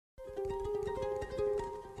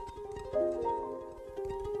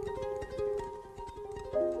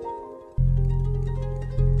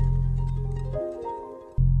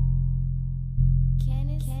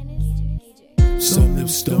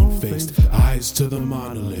stone-faced, eyes to the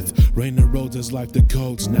monolith. Rain the roads as life the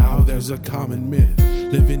codes. Now there's a common myth.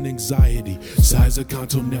 Live in anxiety, size a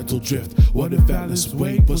continental drift. What if Atlas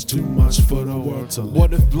weight was too much for the world to live?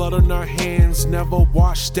 What if blood on our hands never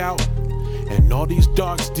washed out? And all these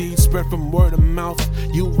dark deeds spread from word of mouth.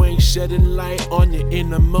 You ain't shedding light on your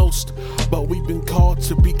innermost, but we've been called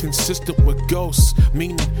to be consistent with ghosts,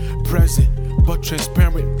 meaning present but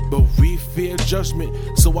transparent. But we fear judgment,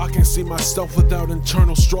 so I can see myself without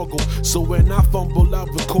internal struggle. So when I fumble out,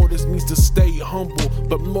 record this means to stay humble,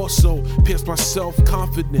 but more so pierce my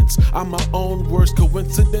self-confidence. I'm my own worst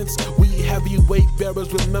coincidence. We heavyweight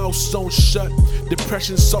bearers with mouths sewn shut.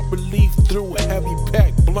 Depression sought relief through heavy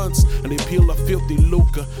packed blunts, and they peel a filthy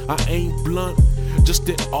lucre. I ain't blunt, just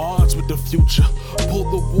at odds with the future.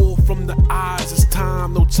 Pull the wool from the eyes, it's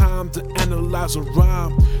time. No time to analyze a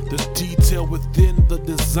rhyme. There's detail within the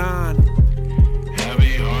design.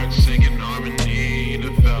 Heavy heart singing harmony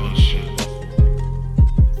to fellowship.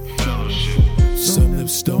 Some live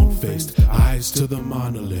stone-faced, eyes to the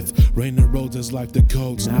monolith. Rain the roads as life the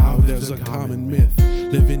codes. Now there's a common myth.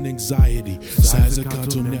 Live in anxiety, size a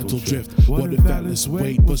continental drift. What if Atlas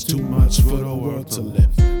weight was too much for the world to live?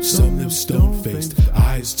 Some live stone-faced,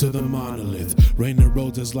 eyes to the monolith. Rain the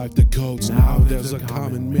roads as life the codes. Now there's a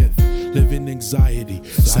common myth. Live in anxiety,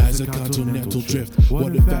 size a continental drift.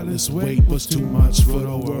 What if Atlas weight was too much for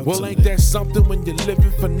the world to live? Well, ain't that something when you're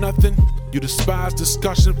living for nothing? You despise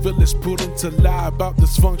discussion, feel it's prudent to lie about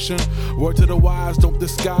dysfunction. Word to the wise, don't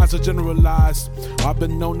disguise or generalize. I've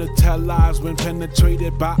been known to tell lies when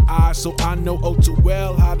penetrated by eyes, so I know oh too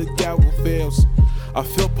well how the gavel feels. I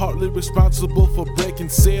feel partly responsible for breaking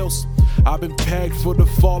seals. I've been pegged for the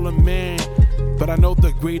fallen man, but I know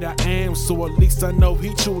the great I am, so at least I know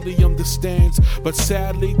he truly understands. But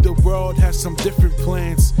sadly, the world has some different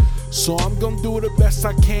plans, so I'm gonna do the best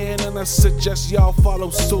I can, and I suggest y'all follow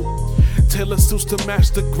suit. Tailor suits to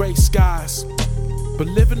match the gray skies, but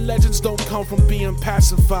living legends don't come from being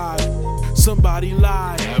pacified. Somebody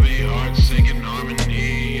lied. Heavy heart singing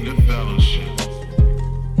harmony to fellowship.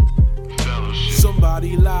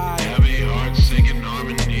 Somebody lied. Heavy heart singing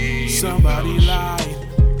harmony. Somebody lied.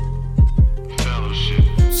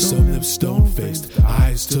 Some live stone-faced,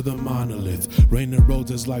 eyes to the monolith. Rain the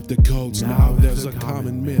roads as life the codes. Now there's a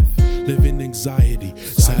common myth. Live in anxiety,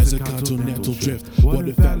 size a continental drift. What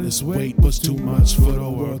if Atlas weight was too much for the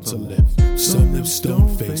world to live? Some live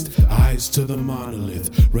stone-faced, eyes to the monolith.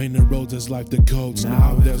 Rain the roads as life the codes.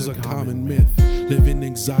 Now there's a common myth. Live in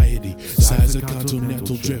anxiety, size a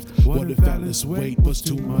continental drift. What if Atlas weight was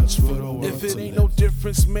too much for the world to live? If it ain't no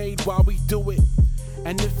difference made while we do it,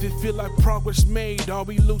 and if it feel like progress made, are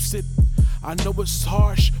we lucid? I know it's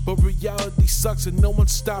harsh, but reality sucks, and no one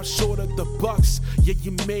stops short of the bucks. Yeah,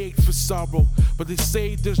 you made for sorrow, but they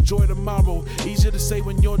say there's joy tomorrow. Easier to say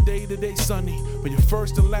when your day-to-day sunny, when your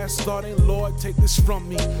first and last thought ain't Lord, take this from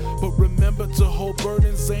me. But remember to hold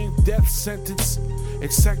burdens ain't death sentence.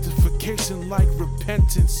 It's sanctification like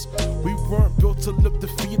repentance. We weren't built to live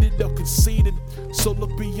defeated or conceited, so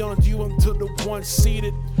look beyond you unto the one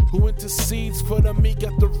seated, who intercedes for the meek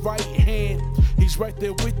at the right hand. He's right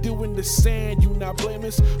there with you in the sand. You not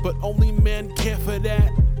blameless, but only men care for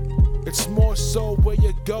that. It's more so where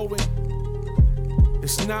you're going,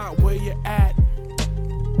 it's not where you're at.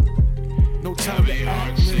 No time to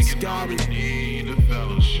act misguided.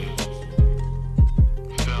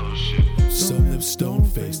 Some live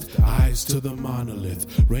stone-faced, eyes to the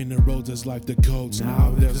monolith. Rain the roads as life the codes.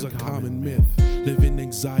 Now there's a common myth. Live in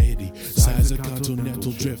anxiety, size a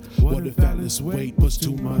continental drift. What if Atlas weight was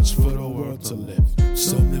too much for the world to live?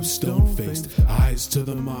 Some live stone-faced, eyes to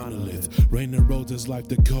the monolith. Rain the roads as life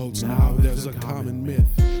the codes. Now there's a common myth.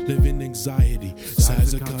 Live in anxiety,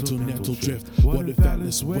 size a continental drift. What if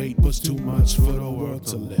Atlas weight was too much for the world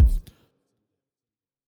to live?